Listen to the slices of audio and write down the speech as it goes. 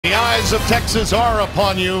eyes of Texas are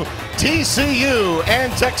upon you. TCU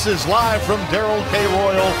and Texas live from Darrell K.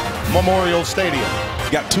 Royal Memorial Stadium.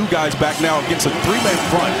 Got two guys back now against a three-man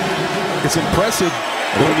front. It's impressive.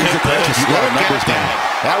 Look at this. Look at that.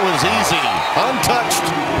 That was easy. Untouched.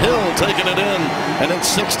 Hill taking it in, and it's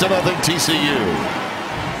 6-0 TCU.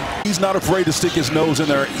 He's not afraid to stick his nose in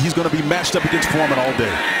there. He's going to be matched up against Foreman all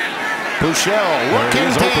day. Buechele looking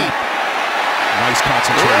deep. Open. Nice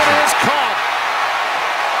concentration. It is caught.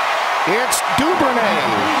 It's Duvernay.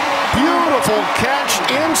 Beautiful catch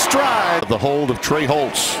in stride. The hold of Trey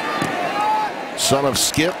Holtz, son of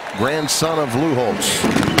Skip, grandson of Lou Holtz.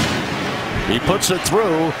 He puts it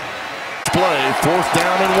through. Play, 4th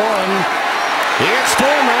down and 1. It's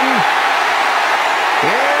Foreman.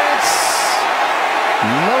 It's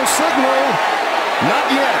no signal. Not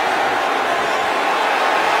yet.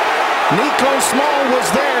 Nico Small was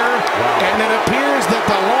there, and it appears that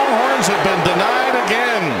the Longhorns have been denied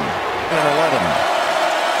again. And 11.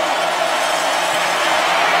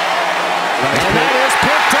 And that is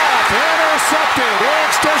picked off, intercepted.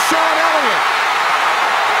 It's Deshaun Elliott.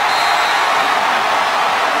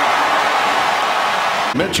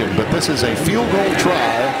 Mentioned, but this is a field goal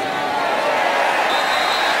try.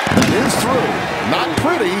 That is through. Not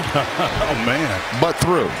pretty. Oh, man. But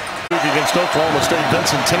through. Against Oklahoma State,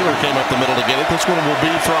 Benson Taylor came up the middle to get it. This one will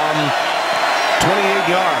be from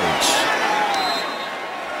 28 yards.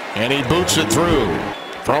 And he boots it through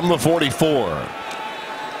from the 44.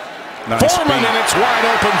 Nice Foreman, and it's wide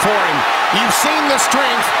open for him. You've seen the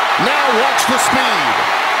strength. Now watch the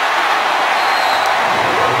speed.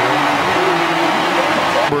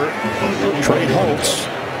 Trey Holtz,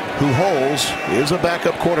 who holds, is a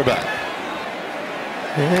backup quarterback.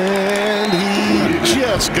 And he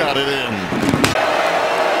just got it in.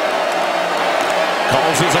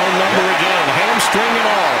 Calls his own number again, hamstring and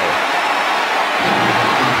all.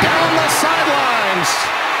 Down the sidelines.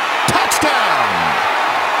 Touchdown.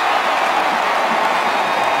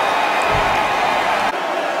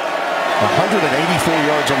 184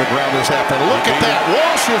 yards on the ground this half. And look at that.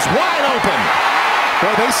 Walsh is wide open.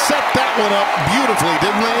 Well, they set that one up beautifully,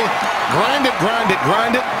 didn't they? Grind it, grind it,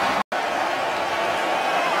 grind it.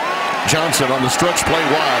 Johnson on the stretch play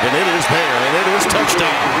wide, and it is there, and it is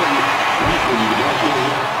touchdown.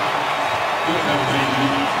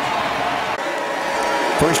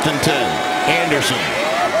 1st and 10. Anderson.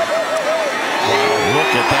 Wow,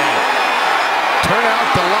 look at that. Turn out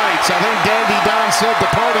the lights. I think Dandy Don said the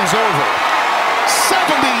party's over.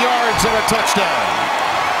 70 yards and a touchdown.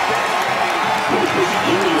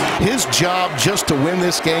 His job just to win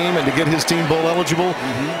this game and to get his team bowl eligible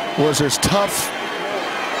was as tough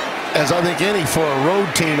as I think any for a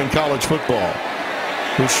road team in college football.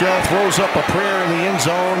 Buechele throws up a prayer in the end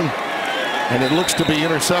zone, and it looks to be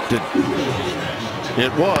intercepted.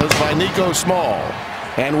 It was by Nico Small.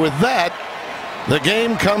 And with that, the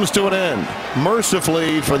game comes to an end.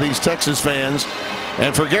 Mercifully for these Texas fans,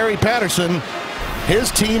 and for Gary Patterson, his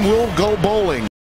team will go bowling.